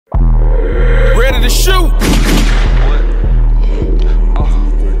ready to shoot.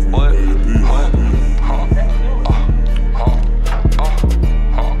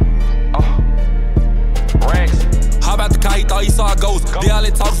 Rackss. Hop out the car, he thought he saw a ghost. Did all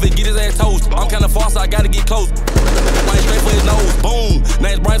that talk if get his ass toast. I'm kinda far, so I gotta get close. Right straight for his nose. Boom. Now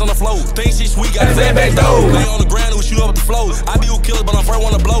his brains on the floor. Think shit sweet, got his ass back though. Lay on the ground, we shoot up at the flow. I be with killers, but I'm first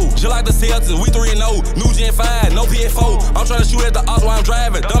one to blow. Just like the Celtics, we 3-0. New Gen 5, no PS4. I'm trying to shoot at the odds while I'm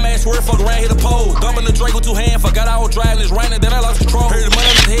driving. Dumbass swerve, fuck around, hit a pole. Dumping the Drake with 2 hands, forgot I was driving. It's raining, then I lost control. Heard the money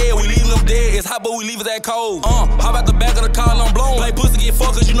on his head, we leaving them dead. It's hot, but we leave it that cold. Hop out the back of the car and I'm blowing. Play pussy, get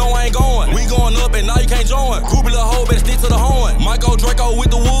fucked, cause you know I ain't going. We going up and now you can't join. Groupie little hoe, better stick to the horn. Michael Draco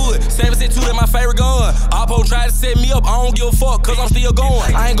with the wood. 7.62, that's my favorite gun. Oppo tried to set me up, I don't give a fuck, cause I'm still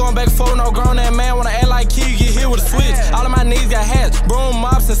going. I ain't going back and forth, no grown that man wanna act like kid, get hit with a switch. All of my niggas got hats, broom,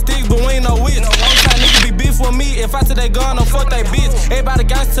 mops, and sticks, but we ain't no witch. Only time niggas be beef with me, if I take that gun, don't fuck that bitch. Everybody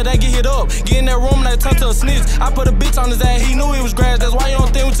gangsta till they get hit up. Get in that room and they turn to a snitch. I put a bitch on his ass, he knew he was grass, that's why you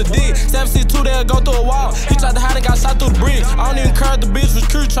don't think with your dick. 7.62, they'll go through a wall. He tried to hide and got shot through the bridge. I don't even care if the bitch was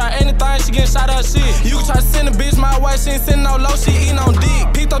cute, try anything, she getting shot at shit. You can try to send a bitch my way, she ain't sending no low, she eating on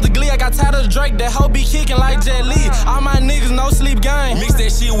dick. Picked up the glee, I got tired of the Drake, that hoe be kicking like Jet Li. All my niggas no sleep game. Mix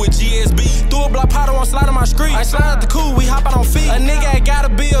that shit with GSB. Threw a block powder on slide on my street. I slide out the coupe, we hop out on feet. A nigga ain't gotta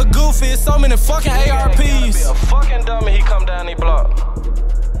be a goofy, it's so many fucking ARPs. Be a fucking dummy, he come down, he block.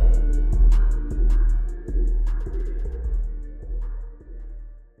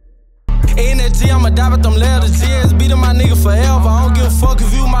 In that G, I'ma die with them letters. GSB to my nigga forever. I don't give a fuck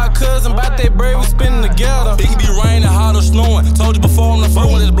if you my cousin. Bout that bread, we spinning together. It can be raining, hot or snowing. Told you before, I'm the first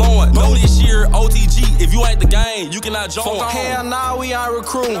one that's blowing. Know this year, OTG. If you ain't the game, you cannot join. Hell nah, we ain't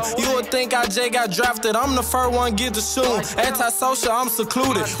recruiting. You would think I just got drafted. I'm the first one get to shooting. Antisocial, I'm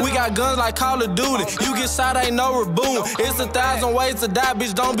secluded. We got guns like Call of Duty. You get shot, ain't no reboot. It's 1,000 ways to die,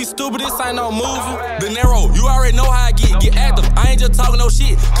 bitch. Don't be stupid. This ain't no movie. Dinero, you already know how I get. Get active. I ain't just talking no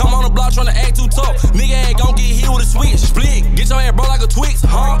shit. Come on the block trying to act too tough. Nigga ain't gon' get hit with a switch. Split. Get your ass bro like a Twix.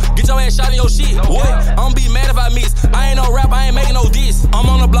 Get your ass shot in your shit. What? I'ma be mad if I miss. I ain't no rap, I ain't making no diss. I'm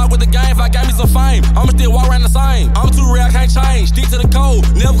on the block with the game. If I got me some fame, I'ma still walk around the same. I'm too real, I can't change. Stick to the code.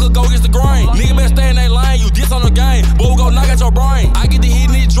 Never could go against the grain. Nigga better stay in that lane. You diss on the game. Boy, we gon' knock out your brain. I get the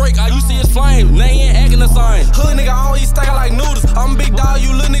hit in this Drake. All you see is flame. Now he ain't acting the same. Hood nigga, I don't eat steak like noodles. I'm a big dog,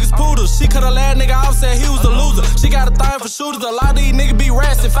 you little niggas poodles. She cut a lad nigga off, said he was a loser. She got a thing for shooters. A lot of these niggas be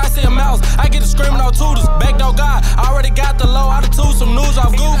rats. If I see a mouse, I get to screaming no tutors. Back door God, I already got the low attitude, some news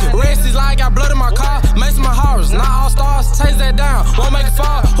off Google. Rest is like I got blood in my car, makes my horrors, not all stars, chase that down, won't make it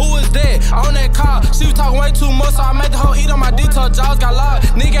fall. Who is that? On that car, she was talking way too much, so I made the whole eat on my detail, jaws got locked.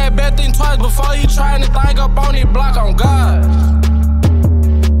 Nigga ain't bad think twice before he try anything up on this block on God.